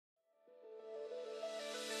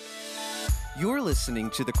You're listening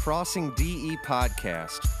to the Crossing DE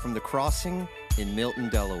podcast from The Crossing in Milton,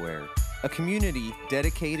 Delaware, a community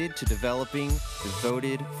dedicated to developing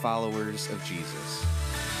devoted followers of Jesus.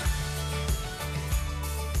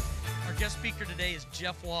 Our guest speaker today is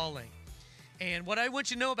Jeff Walling. And what I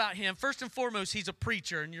want you to know about him, first and foremost, he's a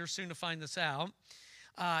preacher, and you're soon to find this out.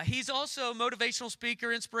 He's also a motivational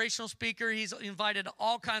speaker, inspirational speaker. He's invited to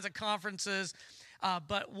all kinds of conferences.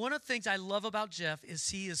 But one of the things I love about Jeff is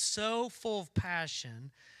he is so full of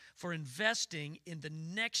passion for investing in the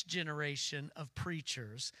next generation of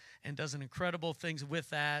preachers and does an incredible things with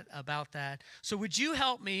that, about that. So would you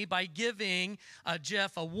help me by giving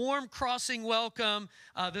Jeff a warm Crossing welcome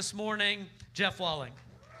this morning, Jeff Walling.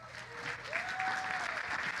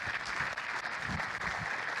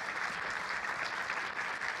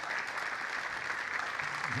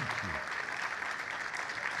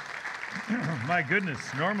 My goodness,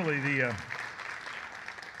 normally the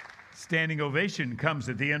standing ovation comes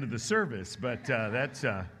at the end of the service, but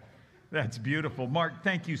that's beautiful. Mark,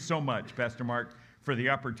 thank you so much, Pastor Mark, for the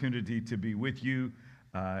opportunity to be with you,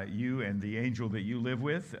 you and the angel that you live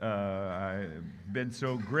with. I've been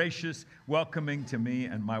so gracious, welcoming to me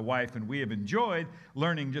and my wife, and we have enjoyed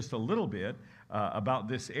learning just a little bit about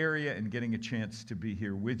this area and getting a chance to be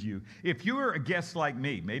here with you. If you're a guest like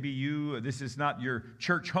me, maybe this is not your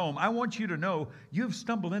church home, I want you to know you've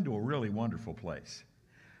stumbled into a really wonderful place.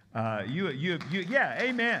 Yeah,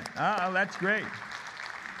 amen. That's great.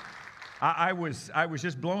 I was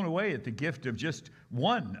just blown away at the gift of just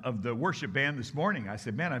one of the worship band this morning. I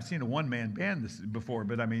said, man, I've seen a one-man band before,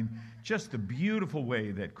 but I mean, just the beautiful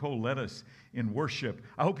way that Cole led us in worship.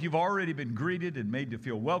 I hope you've already been greeted and made to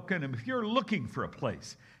feel welcome. And if you're looking for a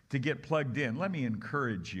place to get plugged in, let me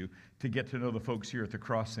encourage you to get to know the folks here at the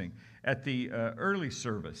Crossing. At the early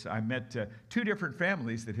service, I met two different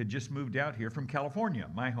families that had just moved out here from California,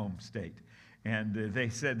 my home state. And they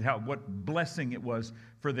said what blessing it was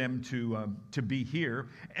for them to be here.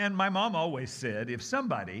 And my mom always said, if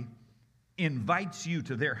somebody invites you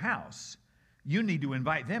to their house, you need to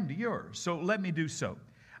invite them to yours. So let me do so.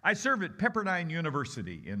 I serve at Pepperdine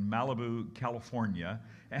University in Malibu, California.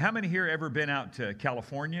 And how many here ever been out to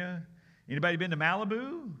California? Anybody been to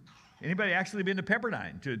Malibu? Anybody actually been to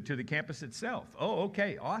Pepperdine, to the campus itself? Oh,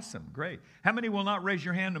 okay, awesome, great. How many will not raise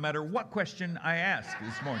your hand no matter what question I ask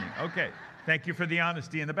this morning? Okay, thank you for the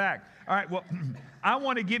honesty in the back. All right, well, I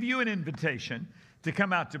want to give you an invitation to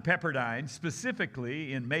come out to Pepperdine.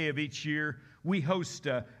 Specifically, in May of each year, we host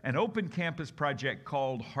an open campus project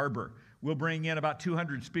called Harbor. We'll bring in about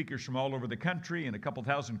 200 speakers from all over the country, and a couple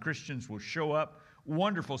thousand Christians will show up.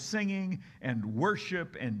 Wonderful singing and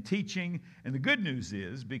worship and teaching. And the good news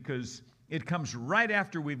is, because it comes right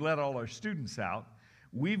after we've let all our students out,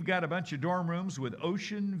 we've got a bunch of dorm rooms with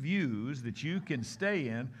ocean views that you can stay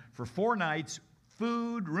in for 4 nights,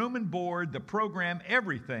 food, room and board, the program,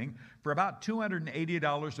 everything, for about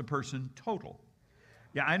 $280 a person total.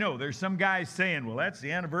 Yeah, I know, there's some guys saying, well, that's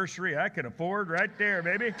the anniversary I can afford right there,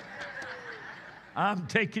 baby. I'm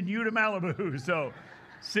taking you to Malibu, so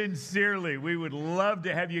sincerely, we would love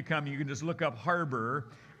to have you come. You can just look up Harbor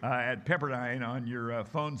at Pepperdine on your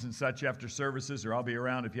phones and such after services, or I'll be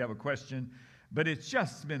around if you have a question. But it's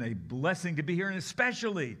just been a blessing to be here, and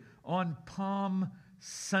especially on Palm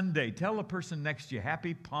Sunday. Tell the person next to you,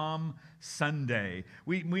 Happy Palm Sunday.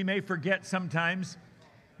 We may forget sometimes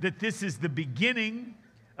that this is the beginning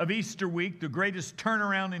of Easter week, the greatest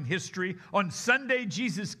turnaround in history. On Sunday,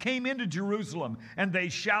 Jesus came into Jerusalem, and they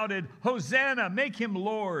shouted, Hosanna, make him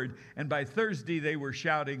Lord. And by Thursday, they were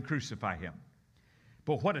shouting, crucify him.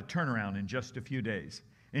 But what a turnaround in just a few days.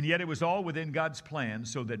 And yet it was all within God's plan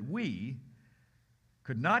so that we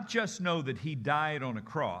could not just know that he died on a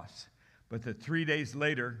cross, but that 3 days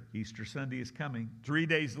later, Easter Sunday is coming, 3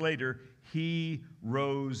 days later, he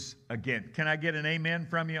rose again. Can I get an amen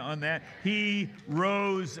from you on that? He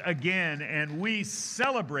rose again, and we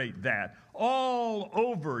celebrate that all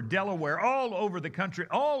over Delaware, all over the country,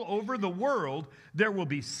 all over the world. There will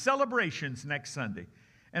be celebrations next Sunday.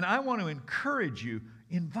 And I want to encourage you,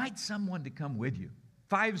 invite someone to come with you.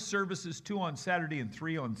 5 services, 2 on Saturday and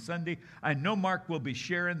 3 on Sunday. I know Mark will be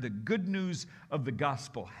sharing the good news of the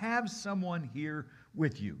gospel. Have someone here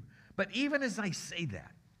with you. But even as I say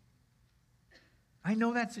that, I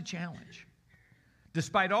know that's a challenge.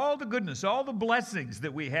 Despite all the goodness, all the blessings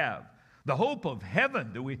that we have, the hope of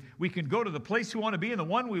heaven, that we can go to the place we want to be and the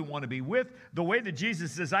one we want to be with, the way that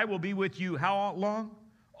Jesus says, I will be with you how long?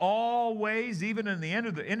 Always, even in the end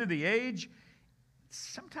of the age.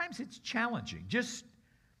 Sometimes it's challenging just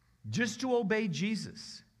to obey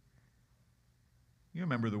Jesus. You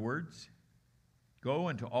remember the words? Go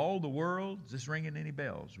into all the world. Is this ringing any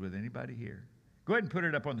bells with anybody here? Go ahead and put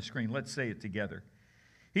it up on the screen. Let's say it together.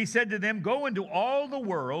 He said to them, go into all the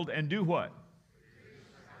world and do what?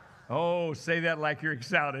 Oh, say that like you're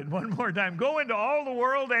excited. One more time. Go into all the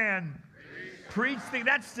world and preach.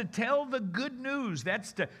 That's to tell the good news.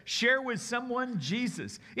 That's to share with someone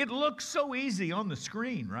Jesus. It looks so easy on the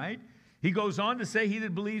screen, right? He goes on to say, he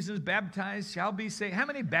that believes and is baptized shall be saved. How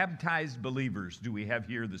many baptized believers do we have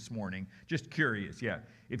here this morning? Just curious, yeah.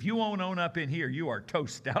 If you won't own up in here, you are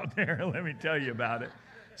toast out there. Let me tell you about it.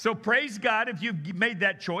 So praise God if you've made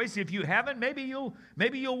that choice. If you haven't, maybe you'll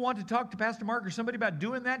want to talk to Pastor Mark or somebody about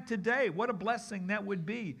doing that today. What a blessing that would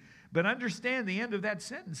be. But understand the end of that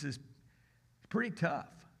sentence is pretty tough.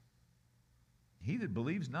 He that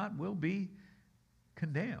believes not will be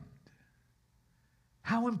condemned.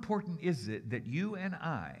 How important is it that you and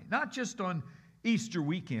I, not just on Easter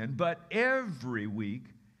weekend, but every week,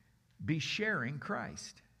 be sharing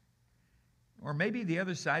Christ? Or maybe the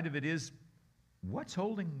other side of it is, what's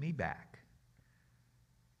holding me back?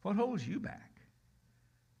 What holds you back?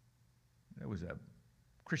 There was a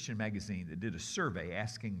Christian magazine that did a survey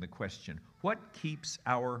asking the question, what keeps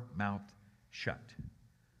our mouth shut?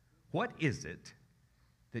 What is it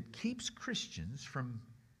that keeps Christians from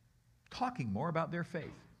talking more about their faith?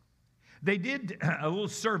 They did a little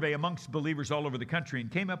survey amongst believers all over the country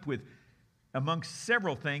and came up with, amongst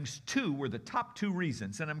several things, two were the top two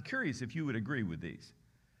reasons, and I'm curious if you would agree with these.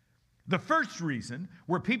 The first reason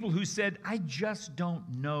were people who said, I just don't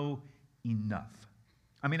know enough.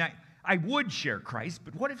 I mean, I would share Christ,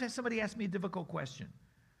 but what if somebody asked me a difficult question?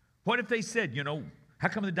 What if they said, how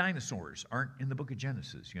come the dinosaurs aren't in the book of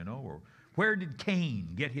Genesis, Or where did Cain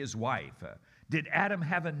get his wife? Did Adam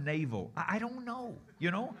have a navel? I don't know,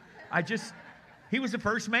 he was the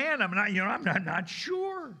first man. I'm not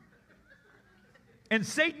sure. And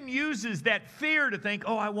Satan uses that fear to think,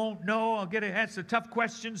 I won't know. That's a tough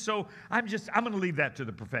question. So I'm going to leave that to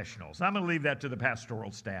the professionals. I'm going to leave that to the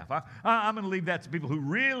pastoral staff. I'm going to leave that to people who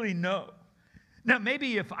really know. Now,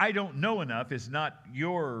 maybe if I don't know enough is not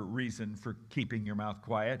your reason for keeping your mouth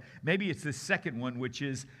quiet. Maybe it's the second one, which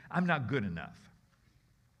is I'm not good enough.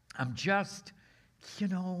 I'm just,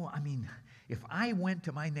 if I went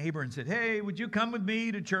to my neighbor and said, hey, would you come with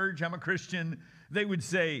me to church? I'm a Christian. They would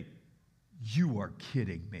say, you are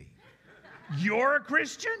kidding me. You're a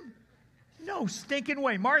Christian? No stinking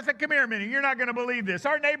way. Martha, come here a minute. You're not going to believe this.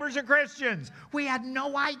 Our neighbors are Christians. We had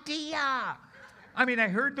no idea. I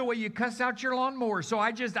heard the way you cuss out your lawnmower, so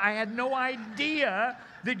I had no idea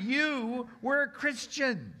that you were a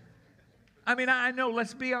Christian. I know,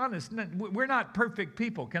 let's be honest. We're not perfect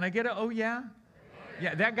people. Can I get a, oh yeah?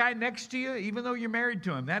 Yeah, that guy next to you, even though you're married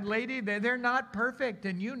to him, that lady, they're not perfect,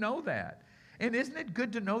 and you know that. And isn't it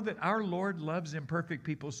good to know that our Lord loves imperfect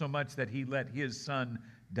people so much that he let his son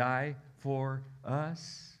die for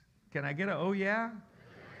us? Can I get a, oh yeah?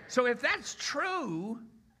 So if that's true,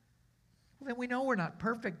 well, then we know we're not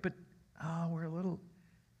perfect, but we're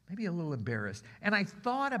maybe a little embarrassed. And I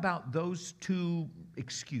thought about those two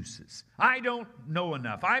excuses. I don't know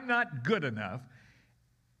enough. I'm not good enough.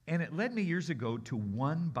 And it led me years ago to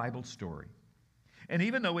one Bible story. And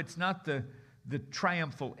even though it's not the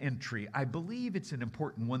triumphal entry, I believe it's an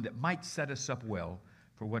important one that might set us up well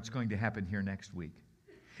for what's going to happen here next week.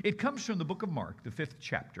 It comes from the book of Mark, the 5th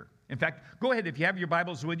chapter. In fact, go ahead, if you have your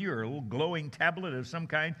Bibles with you or a little glowing tablet of some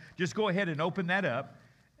kind, just go ahead and open that up.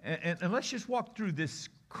 And let's just walk through this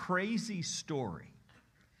crazy story.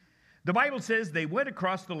 The Bible says they went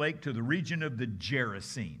across the lake to the region of the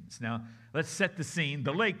Gerasenes. Now, let's set the scene.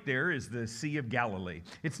 The lake there is the Sea of Galilee.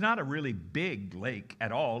 It's not a really big lake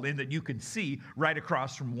at all, in that you can see right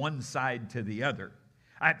across from one side to the other.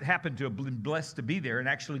 I happened to have been blessed to be there and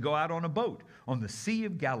actually go out on a boat on the Sea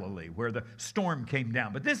of Galilee where the storm came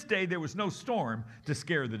down. But this day there was no storm to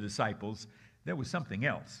scare the disciples. There was something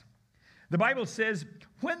else. The Bible says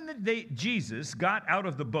when Jesus got out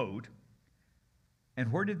of the boat, and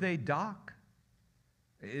where did they dock?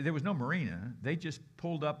 There was no marina. They just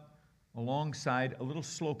pulled up alongside a little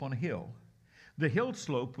slope on a hill. The hill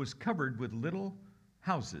slope was covered with little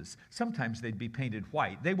houses. Sometimes they'd be painted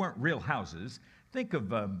white. They weren't real houses. Think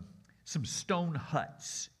of some stone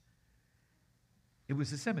huts. It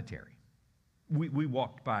was a cemetery. We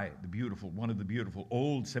walked by one of the beautiful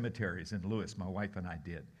old cemeteries in Lewis, my wife and I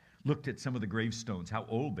did. Looked at some of the gravestones, how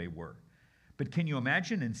old they were. But can you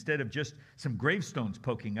imagine, instead of just some gravestones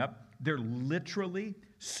poking up, they're literally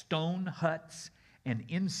stone huts, and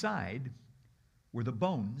inside were the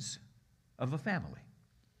bones of a family.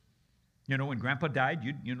 When Grandpa died,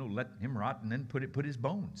 you'd let him rot and then put his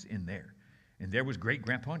bones in there. And there was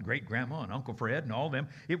great-grandpa and great-grandma and Uncle Fred and all them.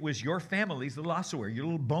 It was your family's little ossuary, your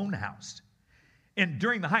little bone house. And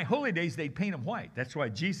during the high holy days, they'd paint them white. That's why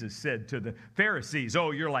Jesus said to the Pharisees,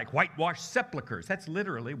 oh, you're like whitewashed sepulchres. That's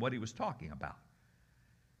literally what he was talking about.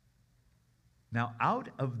 Now, out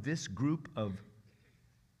of this group of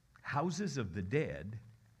houses of the dead,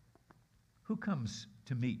 who comes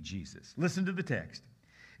to meet Jesus? Listen to the text.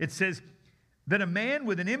 It says that a man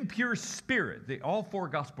with an impure spirit, all four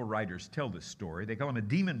gospel writers tell this story, they call him a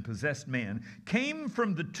demon-possessed man, came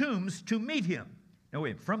from the tombs to meet him. Now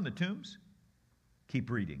wait, from the tombs? Keep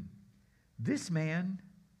reading. This man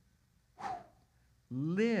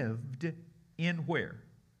lived in where?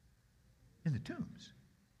 In the tombs.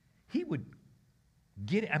 He would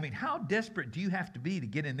how desperate do you have to be to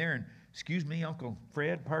get in there and, excuse me, Uncle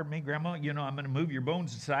Fred, pardon me, Grandma, I'm going to move your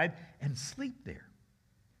bones aside and sleep there.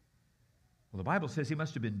 Well, the Bible says he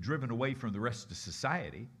must have been driven away from the rest of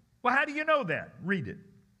society. Well, how do you know that? Read it.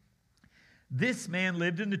 This man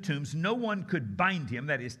lived in the tombs. No one could bind him,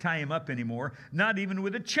 that is, tie him up anymore, not even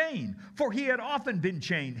with a chain. For he had often been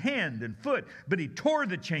chained, hand and foot, but he tore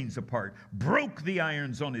the chains apart, broke the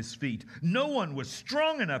irons on his feet. No one was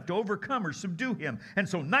strong enough to overcome or subdue him. And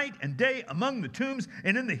so night and day among the tombs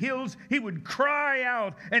and in the hills, he would cry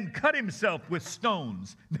out and cut himself with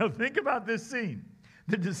stones. Now think about this scene.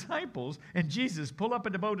 The disciples and Jesus pull up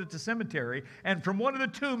in the boat at the cemetery, and from one of the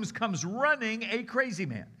tombs comes running a crazy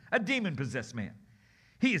man, a demon-possessed man.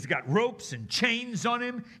 He has got ropes and chains on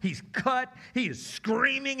him. He's cut. He is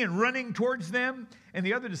screaming and running towards them. And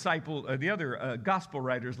the other gospel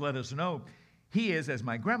writers let us know he is, as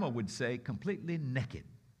my grandma would say, completely naked.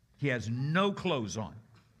 He has no clothes on.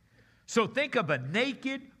 So think of a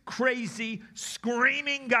naked, crazy,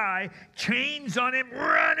 screaming guy, chains on him,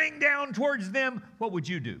 running down towards them. What would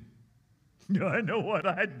you do? I know what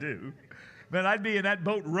I'd do. But I'd be in that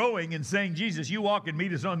boat rowing and saying, Jesus, you walk and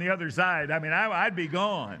meet us on the other side. I'd be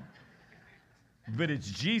gone. But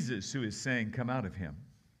it's Jesus who is saying, come out of him.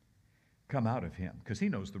 Come out of him. Because he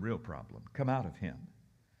knows the real problem. Come out of him.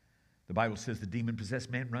 The Bible says the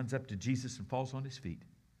demon-possessed man runs up to Jesus and falls on his feet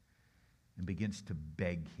and begins to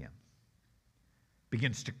beg him.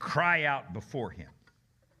 Begins to cry out before him.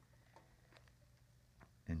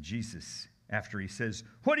 And Jesus, after he says,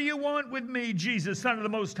 what do you want with me, Jesus, Son of the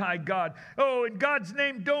Most High God? Oh, in God's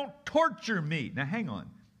name, don't torture me. Now, hang on.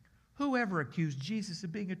 Whoever accused Jesus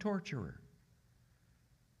of being a torturer?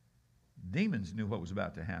 Demons knew what was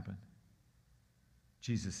about to happen.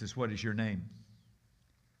 Jesus says, what is your name?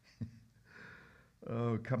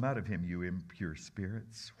 Oh, come out of him, you impure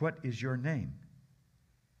spirits. What is your name?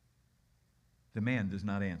 The man does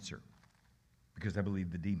not answer, because I believe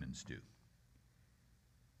the demons do.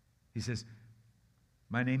 He says,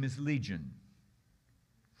 my name is Legion,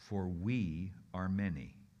 for we are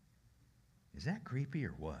many. Is that creepy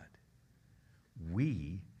or what?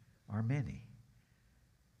 We are many.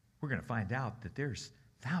 We're going to find out that there's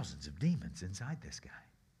thousands of demons inside this guy.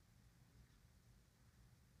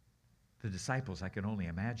 The disciples, I can only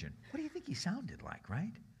imagine. What do you think he sounded like,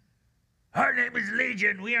 right? Our name is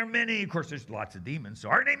Legion. We are many. Of course, there's lots of demons. So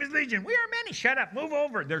our name is Legion. We are many. Shut up. Move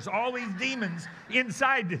over. There's all these demons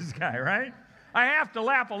inside this guy, right? I have to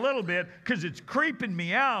laugh a little bit because it's creeping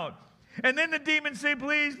me out. And then the demons say,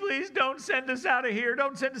 please, please don't send us out of here.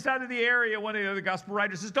 Don't send us out of the area. One of the other gospel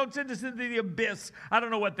writers says, don't send us into the abyss. I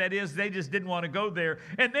don't know what that is. They just didn't want to go there.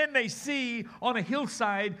 And then they see on a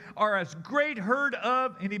hillside are a great herd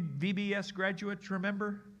of, any VBS graduates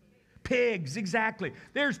remember? Pigs, exactly.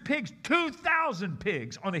 There's pigs, 2,000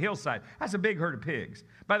 pigs on the hillside. That's a big herd of pigs.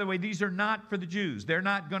 By the way, these are not for the Jews. They're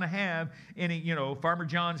not going to have any, Farmer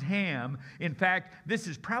John's ham. In fact, this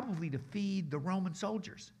is probably to feed the Roman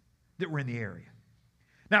soldiers that were in the area.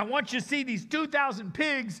 Now, once you see these 2,000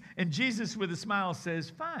 pigs, and Jesus with a smile says,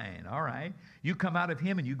 fine, all right, you come out of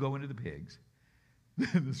him and you go into the pigs.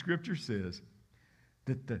 The scripture says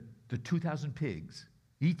that the 2,000 pigs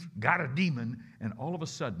each got a demon, and all of a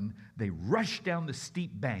sudden, they rushed down the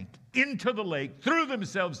steep bank into the lake, threw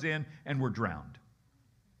themselves in, and were drowned.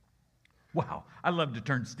 Wow, I love to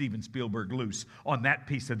turn Steven Spielberg loose on that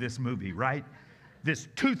piece of this movie, right? This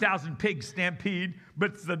 2,000 pig stampede,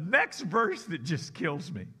 but it's the next verse that just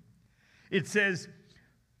kills me. It says,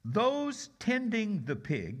 those tending the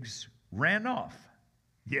pigs ran off.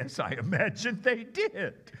 Yes, I imagine they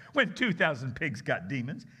did when 2,000 pigs got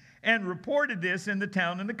demons, and reported this in the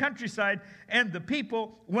town and the countryside, and the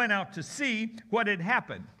people went out to see what had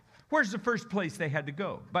happened. Where's the first place they had to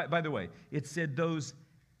go? By the way, it said those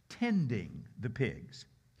tending the pigs.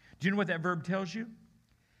 Do you know what that verb tells you?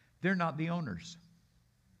 They're not the owners.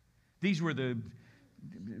 These were the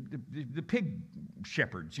the pig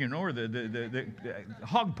shepherds, you know, or the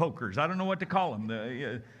hog pokers. I don't know what to call them,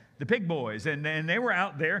 the pig boys. And they were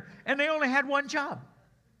out there, and they only had one job,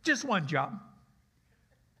 just one job.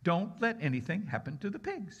 Don't let anything happen to the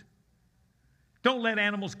pigs. Don't let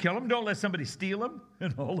animals kill them. Don't let somebody steal them.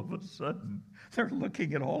 And all of a sudden, they're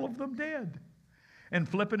looking at all of them dead and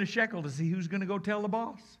flipping a shekel to see who's going to go tell the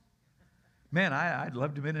boss. Man, I'd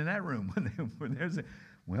love to have been in that room when there's a,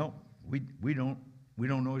 well, we don't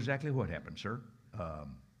know exactly what happened, sir.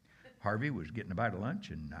 Harvey was getting a bite of lunch,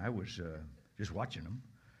 and I was just watching him.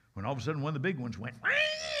 When all of a sudden, one of the big ones went,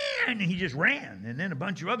 and he just ran. And then a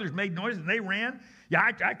bunch of others made noise, and they ran.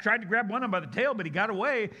 Yeah, I tried to grab one of them by the tail, but he got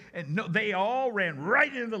away. And no, they all ran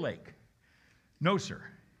right into the lake. No, sir.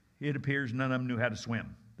 It appears none of them knew how to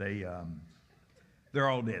swim. They're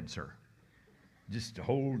all dead, sir. Just the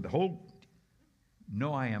whole.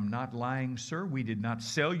 No, I am not lying, sir. We did not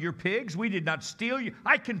sell your pigs. We did not steal you.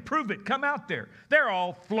 I can prove it. Come out there. They're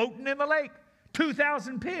all floating in the lake.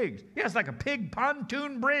 2,000 pigs. Yeah, it's like a pig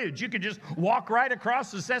pontoon bridge. You could just walk right across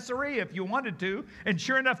the Caesarea if you wanted to. And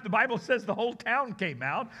sure enough, the Bible says the whole town came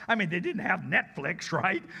out. I mean, they didn't have Netflix,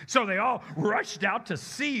 right? So they all rushed out to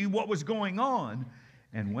see what was going on.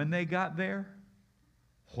 And when they got there,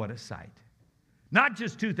 what a sight. Not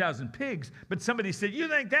just 2,000 pigs, but somebody said, you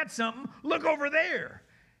think that's something? Look over there.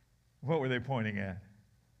 What were they pointing at?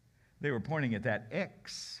 They were pointing at that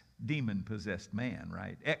ex-demon-possessed man,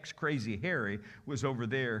 right? Ex-Crazy Harry was over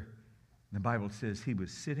there. The Bible says he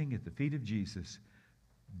was sitting at the feet of Jesus,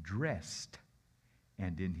 dressed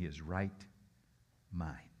and in his right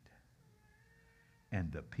mind.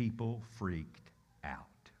 And the people freaked out.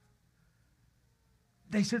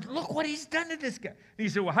 They said, look what he's done to this guy. And he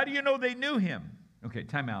said, well, how do you know they knew him? Okay,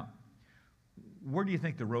 time out. Where do you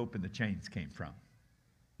think the rope and the chains came from?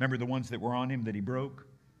 Remember the ones that were on him that he broke?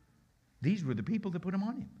 These were the people that put them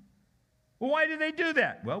on him. Well, why did they do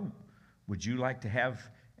that? Well, would you like to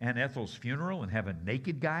have Aunt Ethel's funeral and have a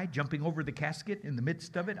naked guy jumping over the casket in the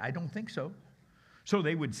midst of it? I don't think so. So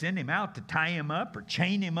they would send him out to tie him up or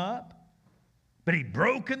chain him up. But he'd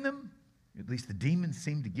broken them. At least the demons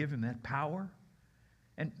seemed to give him that power.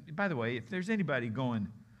 And by the way, if there's anybody going,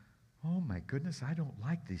 oh my goodness, I don't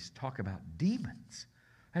like this talk about demons.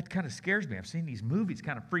 That kind of scares me. I've seen these movies,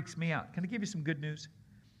 kind of freaks me out. Can I give you some good news?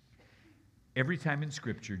 Every time in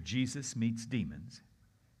Scripture Jesus meets demons,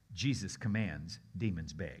 Jesus commands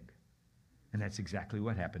demons beg. And that's exactly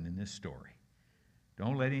what happened in this story.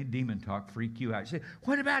 Don't let any demon talk freak you out. You say,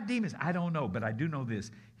 what about demons? I don't know, but I do know this.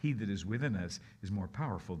 He that is within us is more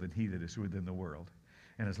powerful than he that is within the world.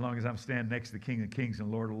 And as long as I'm standing next to the King of Kings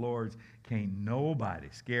and Lord of Lords, can't nobody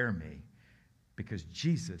scare me because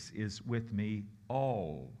Jesus is with me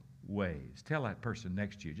always. Tell that person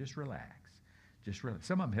next to you, just relax. Just relax.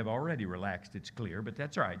 Some of them have already relaxed, it's clear, but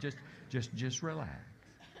that's all right. Just relax.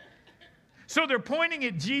 So they're pointing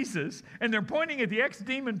at Jesus, and they're pointing at the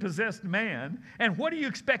ex-demon-possessed man, and what do you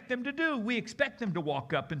expect them to do? We expect them to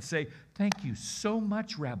walk up and say, thank you so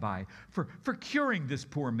much, Rabbi, for curing this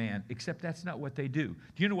poor man, except that's not what they do.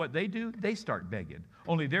 Do you know what they do? They start begging.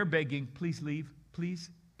 Only they're begging, please leave, please,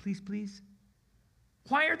 please, please.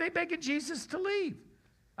 Why are they begging Jesus to leave?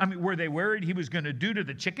 I mean, were they worried he was going to do to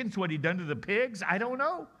the chickens what he'd done to the pigs? I don't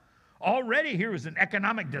know. Already here was an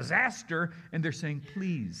economic disaster, and they're saying,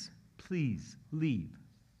 please leave.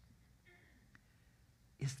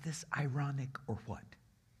 Is this ironic or what?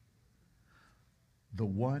 The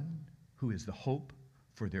one who is the hope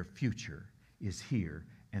for their future is here,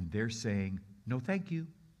 and they're saying, no, thank you.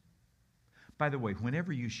 By the way,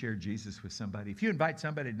 whenever you share Jesus with somebody, if you invite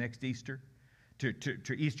somebody next Easter,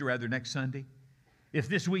 to Easter rather next Sunday, if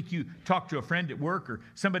this week you talk to a friend at work or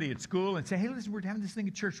somebody at school and say, hey, listen, we're having this thing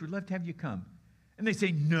at church, we'd love to have you come. And they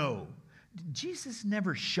say, no. Jesus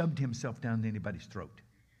never shoved himself down anybody's throat.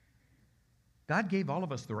 God gave all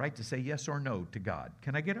of us the right to say yes or no to God.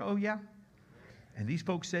 Can I get an oh yeah? And these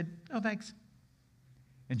folks said, no thanks.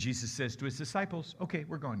 And Jesus says to his disciples, okay,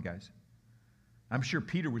 we're going, guys. I'm sure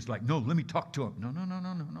Peter was like, no, let me talk to him. No.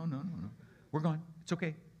 We're going. It's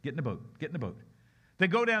okay. Get in the boat. Get in the boat. They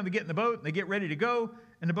go down to get in the boat, and they get ready to go,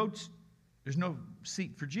 and the boat's, there's no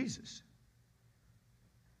seat for Jesus.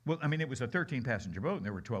 Well, I mean, it was a 13-passenger boat, and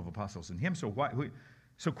there were 12 apostles in him. So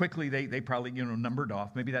so quickly they probably, numbered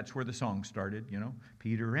off. Maybe that's where the song started,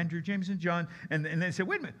 Peter, Andrew, James, and John. And they said,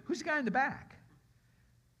 wait a minute, who's the guy in the back?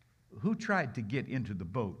 Who tried to get into the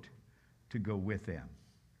boat to go with them?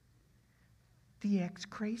 The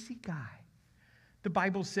ex-crazy guy. The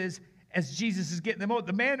Bible says, as Jesus is getting them out,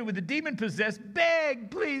 the man with the demon possessed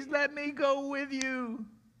begged, please let me go with you.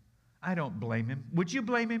 I don't blame him. Would you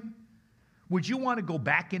blame him? Would you want to go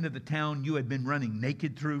back into the town you had been running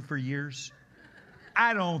naked through for years?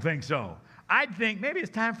 I don't think so. I'd think maybe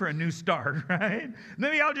it's time for a new start, right?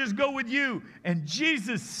 Maybe I'll just go with you. And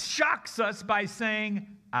Jesus shocks us by saying,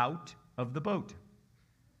 out of the boat.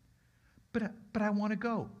 But I want to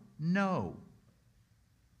go. No.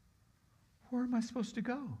 Where am I supposed to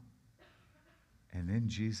go? And then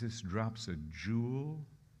Jesus drops a jewel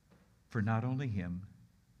for not only him,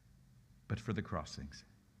 but for the crossings.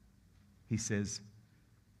 He says,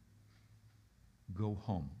 go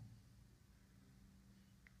home.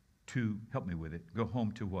 Help me with it. Go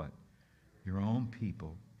home to what? Your own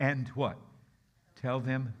people. And what? Tell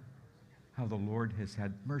them how the Lord has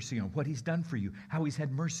had mercy on what he's done for you, how he's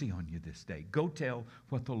had mercy on you this day. Go tell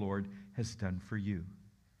what the Lord has done for you.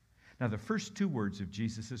 Now, the first two words of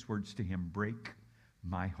Jesus' words to him break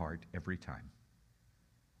my heart every time.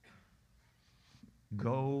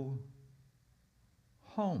 Go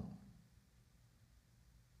home.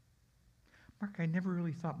 Mark, I never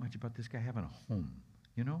really thought much about this guy having a home,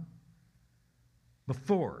 you know?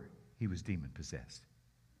 Before he was demon-possessed.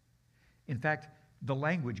 In fact, the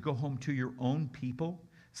language, go home to your own people,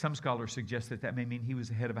 some scholars suggest that may mean he was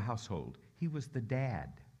the head of a household. He was the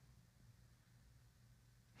dad.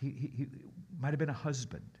 He might have been a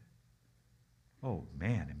husband. Oh,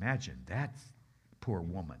 man, imagine that poor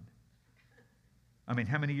woman. I mean,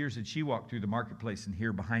 how many years did she walk through the marketplace and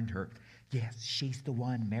hear behind her, yes, she's the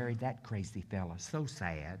one married that crazy fella. So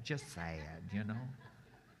sad, just sad, you know.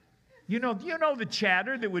 You know the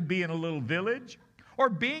chatter that would be in a little village? Or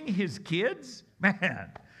being his kids?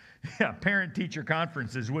 Man, yeah, parent-teacher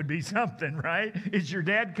conferences would be something, right? Is your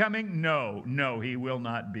dad coming? No, he will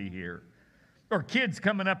not be here. Or kids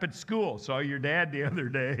coming up at school. Saw your dad the other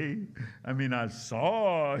day. I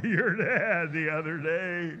saw your dad the other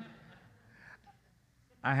day.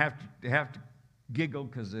 I have to giggle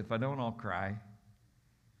because if I don't, I'll cry.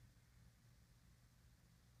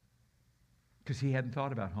 Because he hadn't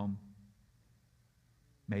thought about home.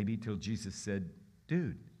 Maybe till Jesus said,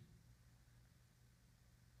 dude,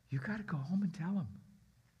 you got to go home and tell him.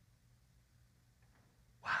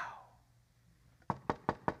 Wow.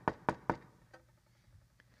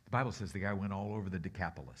 The Bible says the guy went all over the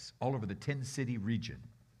Decapolis, all over the 10-city region,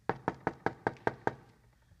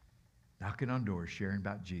 knocking on doors, sharing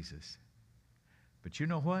about Jesus. But you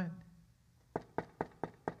know what?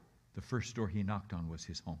 The first door he knocked on was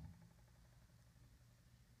his home.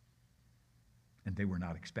 And they were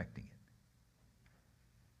not expecting it.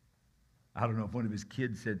 I don't know if one of his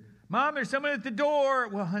kids said, Mom, there's someone at the door.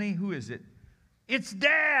 Well, honey, who is it? It's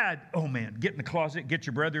Dad. Oh, man, get in the closet, get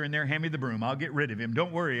your brother in there, hand me the broom. I'll get rid of him.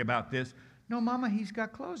 Don't worry about this. No, Mama, he's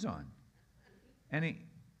got clothes on. And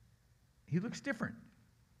he looks different.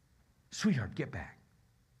 Sweetheart, get back.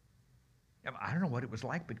 I don't know what it was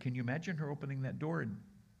like, but can you imagine her opening that door and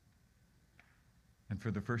for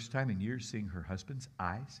the first time in years seeing her husband's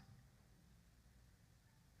eyes?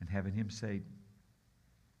 And having him say,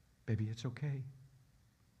 baby, it's okay.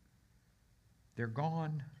 They're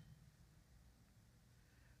gone.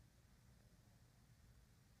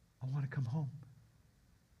 I want to come home.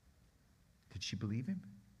 Did she believe him?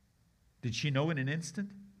 Did she know in an instant?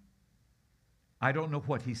 I don't know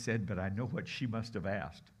what he said, but I know what she must have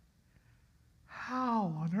asked. How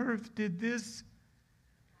on earth did this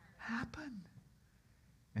happen?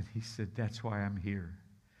 And he said, that's why I'm here.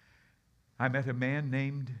 I met a man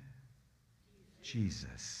named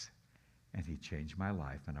Jesus, and he changed my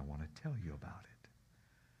life, and I want to tell you about it.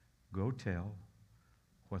 Go tell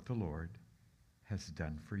what the Lord has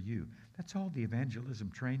done for you. That's all the evangelism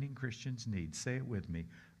training Christians need. Say it with me.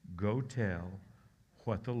 Go tell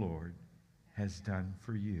what the Lord has done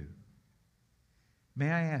for you. May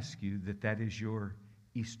I ask you that is your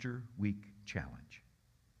Easter week challenge?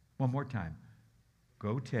 One more time.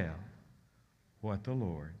 Go tell what the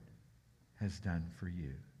Lord has done for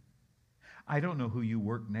you. I don't know who you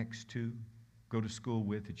work next to, go to school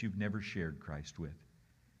with, that you've never shared Christ with.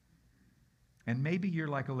 And maybe you're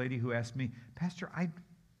like a lady who asked me, Pastor, I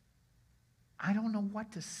don't know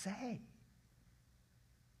what to say.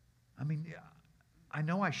 I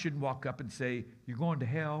know I shouldn't walk up and say, you're going to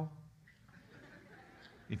hell.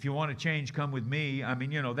 If you want to change, come with me.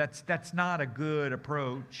 That's not a good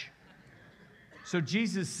approach. So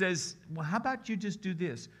Jesus says, well, how about you just do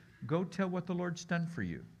this? Go tell what the Lord's done for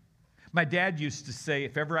you. My dad used to say,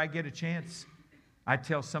 if ever I get a chance, I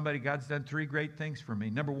tell somebody God's done 3 great things for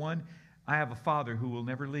me. Number 1, I have a Father who will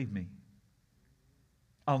never leave me.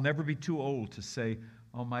 I'll never be too old to say,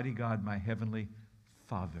 Almighty God, my Heavenly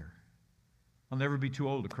Father. I'll never be too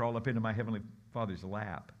old to crawl up into my Heavenly Father's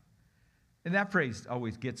lap. And that phrase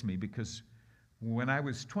always gets me because When I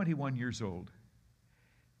was 21 years old,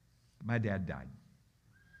 my dad died.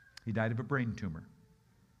 He died of a brain tumor.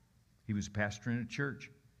 He was a pastor in a church.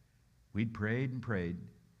 We'd prayed and prayed.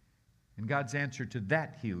 And God's answer to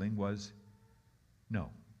that healing was no.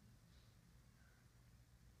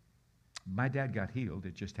 My dad got healed.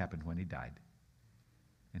 It just happened when he died.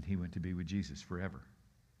 And he went to be with Jesus forever.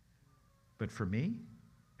 But for me,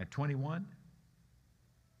 at 21,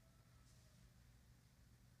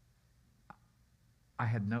 I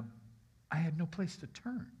had no place to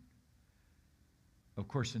turn. Of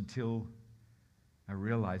course, until I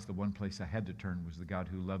realized the one place I had to turn was the God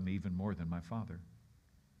who loved me even more than my father.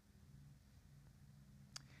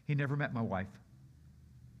 He never met my wife,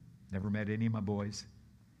 never met any of my boys,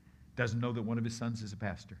 doesn't know that one of his sons is a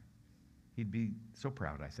pastor. He'd be so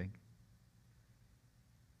proud, I think.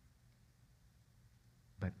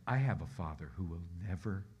 But I have a Father who will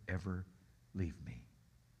never, ever leave me,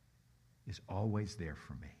 is always there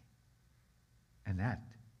for me. And that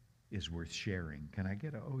is worth sharing. Can I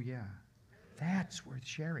get a, oh yeah, that's worth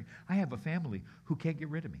sharing. I have a family who can't get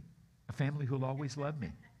rid of me, a family who'll always love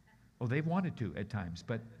me. Oh, they've wanted to at times,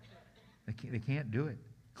 but they can't do it.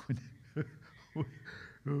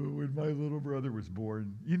 When my little brother was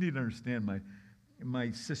born, you need to understand,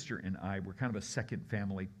 my sister and I were kind of a second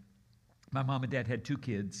family. My mom and dad had 2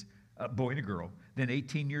 kids, a boy and a girl. Then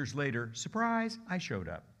 18 years later, surprise, I showed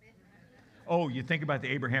up. Oh, you think about the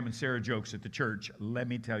Abraham and Sarah jokes at the church. Let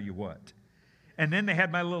me tell you what. And then they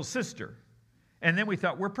had my little sister. And then we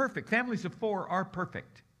thought, we're perfect. Families of 4 are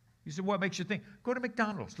perfect. You said, what makes you think? Go to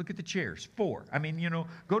McDonald's. Look at the chairs. 4. I mean,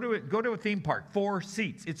 go to a theme park. 4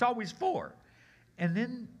 seats. It's always 4. And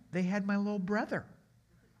then they had my little brother.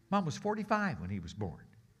 Mom was 45 when he was born.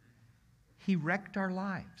 He wrecked our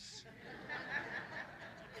lives.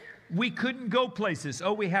 We couldn't go places.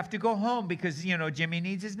 Oh, we have to go home because, Jimmy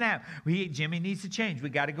needs his nap. Jimmy needs to change. We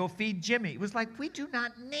got to go feed Jimmy. It was like, we do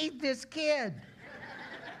not need this kid.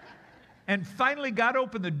 And finally God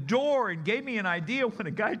opened the door and gave me an idea when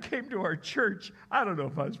a guy came to our church. I don't know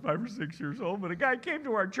if I was 5 or 6 years old, but a guy came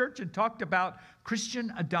to our church and talked about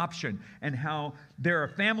Christian adoption and how there are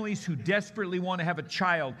families who desperately want to have a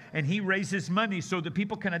child, and he raises money so that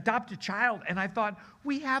people can adopt a child. And I thought,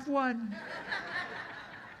 we have one.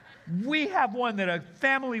 We have one that a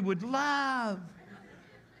family would love.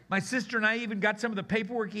 My sister and I even got some of the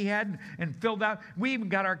paperwork he had and filled out. We even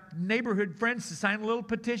got our neighborhood friends to sign a little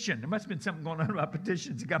petition. There must have been something going on about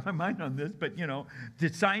petitions that got my mind on this, but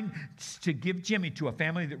to sign to give Jimmy to a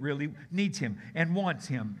family that really needs him and wants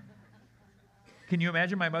him. Can you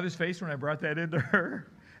imagine my mother's face when I brought that into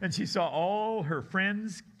her? And she saw all her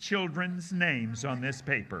friends' children's names on this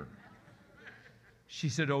paper. She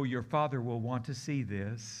said, oh, your father will want to see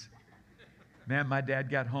this. Man, my dad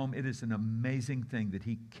got home. It is an amazing thing that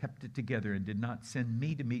he kept it together and did not send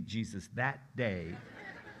me to meet Jesus that day,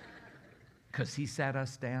 because he sat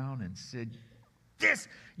us down and said,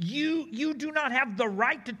 you do not have the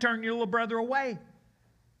right to turn your little brother away.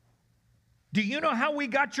 Do you know how we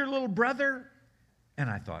got your little brother? And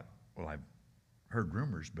I thought, well, I've heard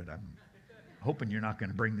rumors, but I'm hoping you're not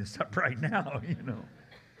going to bring this up right now,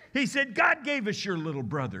 He said, God gave us your little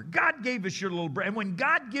brother. God gave us your little brother. And when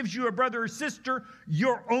God gives you a brother or sister,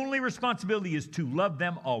 your only responsibility is to love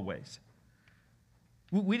them always.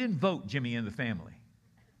 We didn't vote Jimmy in the family.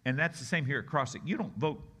 And that's the same here at Crossing. You don't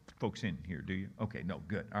vote folks in here, do you? Okay, no,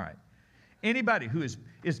 good. All right. Anybody who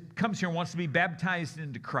comes here and wants to be baptized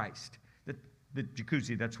into Christ, the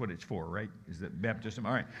jacuzzi, that's what it's for, right? Is that baptism?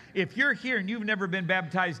 All right. If you're here and you've never been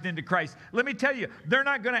baptized into Christ, let me tell you, they're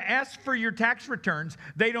not going to ask for your tax returns.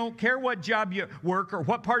 They don't care what job you work or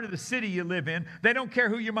what part of the city you live in. They don't care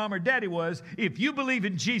who your mom or daddy was. If you believe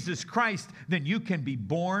in Jesus Christ, then you can be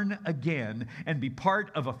born again and be part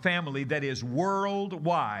of a family that is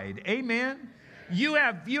worldwide. Amen? You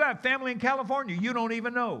have family in California you don't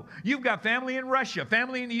even know. You've got family in Russia,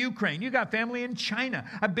 family in the Ukraine. You've got family in China.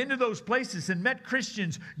 I've been to those places and met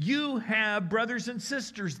Christians. You have brothers and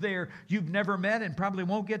sisters there you've never met and probably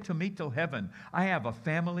won't get to meet till heaven. I have a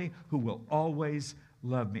family who will always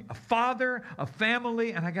love me. A father, a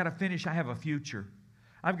family, and I got to finish. I have a future.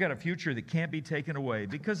 I've got a future that can't be taken away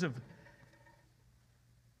because of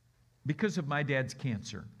my dad's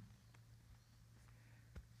cancer.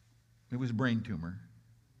 It was a brain tumor.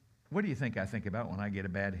 What do you think I think about when I get a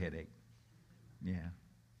bad headache? Yeah.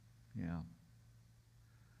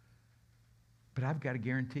 But I've got a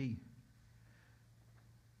guarantee.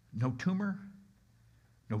 No tumor,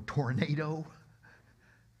 no tornado,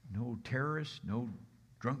 no terrorist, no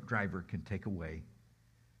drunk driver can take away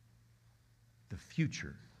the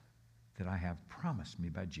future that I have promised me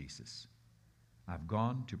by Jesus. I've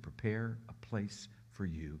gone to prepare a place for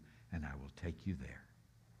you, and I will take you there.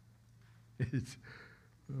 You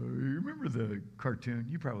remember the cartoon?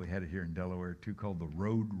 You probably had it here in Delaware too, called The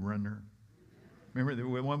Road Runner. Remember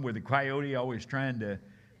the one where the coyote always trying to,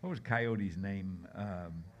 what was Coyote's name?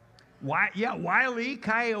 Wile E.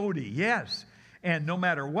 Coyote, yes. And no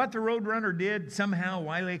matter what the Roadrunner did, somehow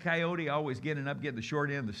Wile E. Coyote always getting the short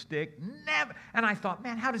end of the stick. Never. And I thought,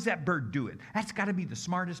 man, how does that bird do it? That's got to be the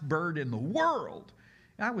smartest bird in the world.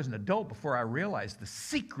 And I was an adult before I realized the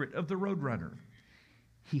secret of the Roadrunner.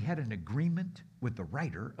 He had an agreement with the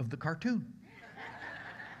writer of the cartoon.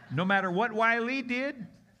 No matter what Wile E. did,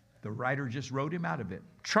 the writer just wrote him out of it.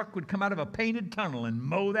 Truck would come out of a painted tunnel and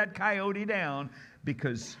mow that coyote down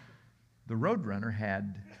because the Roadrunner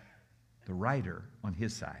had the writer on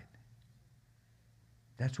his side.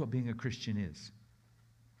 That's what being a Christian is.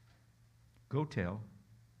 Go tell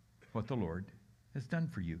what the Lord has done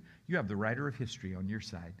for you. You have the writer of history on your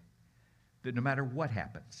side, that no matter what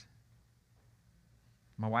happens,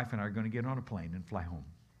 my wife and I are going to get on a plane and fly home.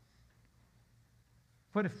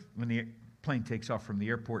 What if when the plane takes off from the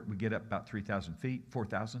airport, we get up about 3,000 feet,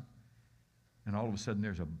 4,000, and all of a sudden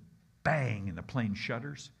there's a bang and the plane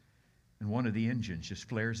shutters, and one of the engines just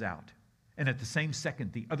flares out. And at the same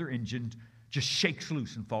second, the other engine just shakes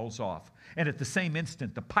loose and falls off. And at the same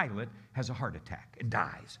instant, the pilot has a heart attack and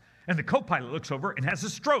dies. And the co-pilot looks over and has a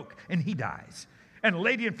stroke, and he dies. And a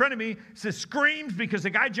lady in front of me screams because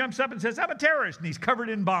the guy jumps up and says, I'm a terrorist, and he's covered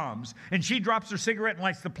in bombs. And she drops her cigarette and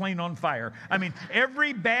lights the plane on fire. I mean,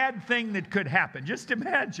 every bad thing that could happen, just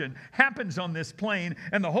imagine, happens on this plane,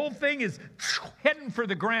 and the whole thing is heading for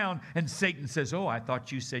the ground. And Satan says, oh, I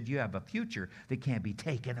thought you said you have a future that can't be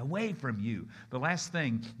taken away from you. The last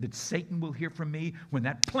thing that Satan will hear from me when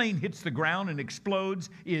that plane hits the ground and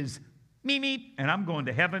explodes is, me, me, and I'm going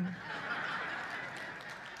to heaven.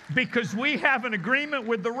 Because we have an agreement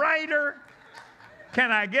with the writer.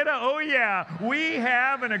 Can I get a, oh yeah, we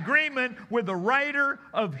have an agreement with the writer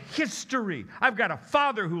of history. I've got a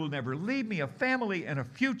Father who will never leave me, a family and a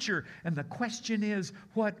future. And the question is,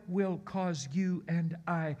 what will cause you and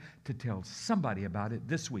I to tell somebody about it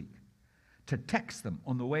this week? To text them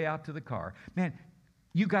on the way out to the car. Man,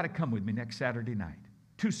 you got to come with me next Saturday night.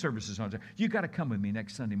 2 services on Saturday. You got to come with me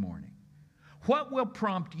next Sunday morning. What will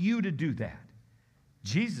prompt you to do that?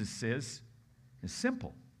 Jesus says, it's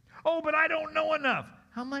simple. Oh, but I don't know enough.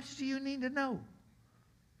 How much do you need to know?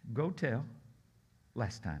 Go tell,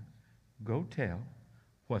 last time, go tell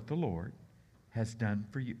what the Lord has done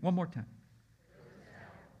for you. One more time.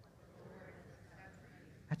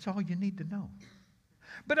 That's all you need to know.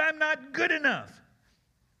 But I'm not good enough.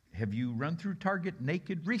 Have you run through Target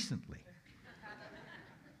naked recently?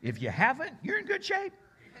 If you haven't, you're in good shape.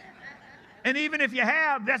 And even if you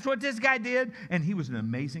have, that's what this guy did. And he was an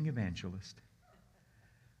amazing evangelist.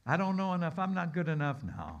 I don't know enough. I'm not good enough.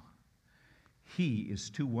 No. He is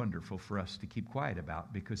too wonderful for us to keep quiet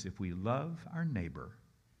about, because if we love our neighbor,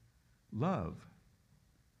 love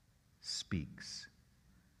speaks.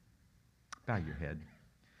 Bow your head.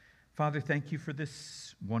 Father, thank you for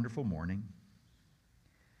this wonderful morning.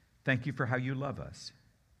 Thank you for how you love us.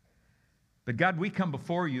 But God, we come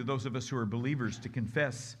before you, those of us who are believers, to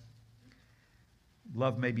confess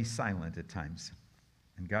love may be silent at times.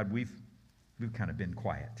 And God, we've kind of been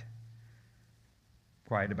quiet.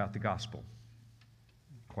 Quiet about the gospel.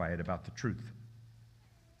 Quiet about the truth.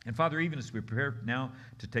 And Father, even as we prepare now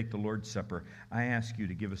to take the Lord's Supper, I ask you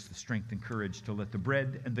to give us the strength and courage to let the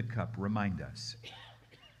bread and the cup remind us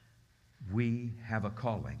we have a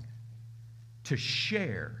calling to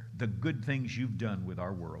share the good things you've done with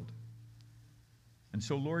our world. And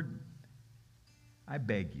so, Lord, I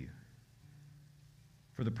beg you,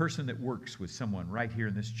 for the person that works with someone right here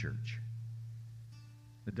in this church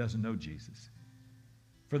that doesn't know Jesus,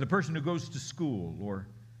 for the person who goes to school, or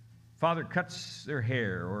Father cuts their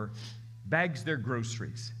hair, or bags their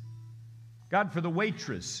groceries, God, for the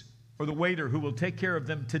waitress or the waiter who will take care of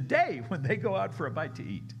them today when they go out for a bite to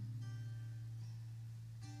eat,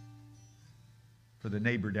 for the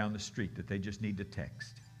neighbor down the street that they just need to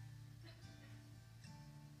text.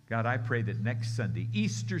 God, I pray that next Sunday,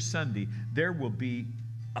 Easter Sunday, there will be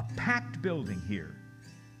a packed building here,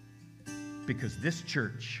 because this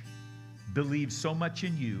church believes so much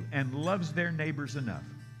in you and loves their neighbors enough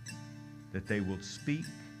that they will speak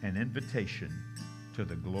an invitation to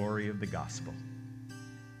the glory of the gospel.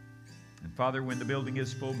 And Father, when the building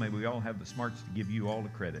is full, may we all have the smarts to give you all the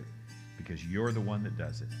credit, because you're the one that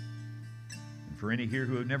does it. And for any here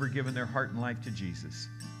who have never given their heart and life to Jesus,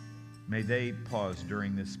 may they pause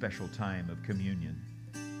during this special time of communion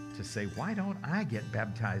to say, why don't I get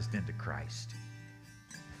baptized into Christ?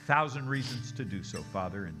 1,000 reasons to do so,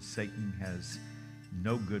 Father, and Satan has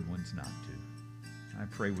no good ones not to. I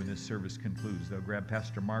pray when this service concludes, they'll grab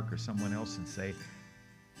Pastor Mark or someone else and say,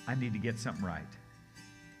 I need to get something right.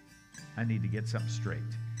 I need to get something straight.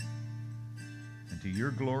 And to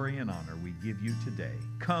your glory and honor, we give you today.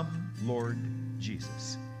 Come, Lord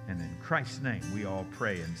Jesus. And in Christ's name, we all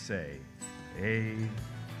pray and say,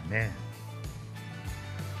 amen.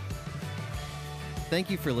 Thank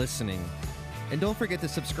you for listening. And don't forget to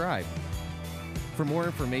subscribe. For more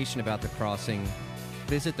information about The Crossing,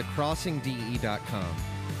 visit thecrossingde.com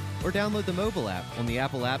or download the mobile app on the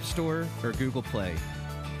Apple App Store or Google Play.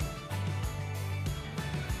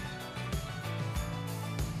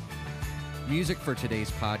 Music for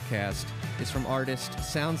today's podcast is from artist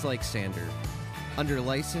Sounds Like Sander, under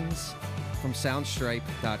license from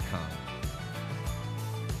soundstripe.com.